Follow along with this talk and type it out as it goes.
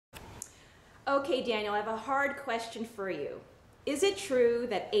Okay, Daniel, I have a hard question for you. Is it true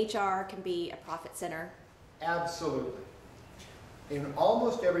that HR can be a profit center? Absolutely. In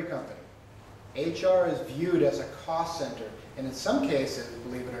almost every company, HR is viewed as a cost center, and in some cases,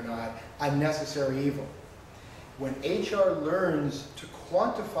 believe it or not, a necessary evil. When HR learns to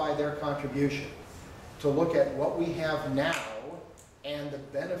quantify their contribution, to look at what we have now and the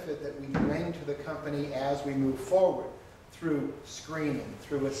benefit that we bring to the company as we move forward through screening,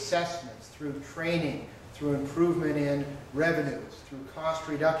 through assessments, through training, through improvement in revenues, through cost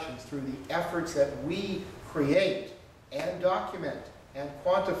reductions, through the efforts that we create and document and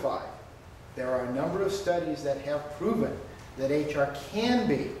quantify. There are a number of studies that have proven that HR can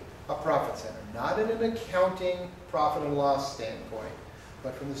be a profit center, not in an accounting profit and loss standpoint,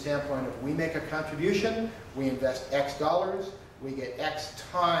 but from the standpoint of we make a contribution, we invest X dollars, we get X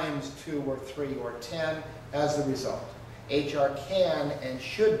times 2 or 3 or 10 as the result. HR can and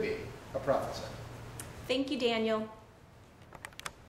should be a profit center. Thank you, Daniel.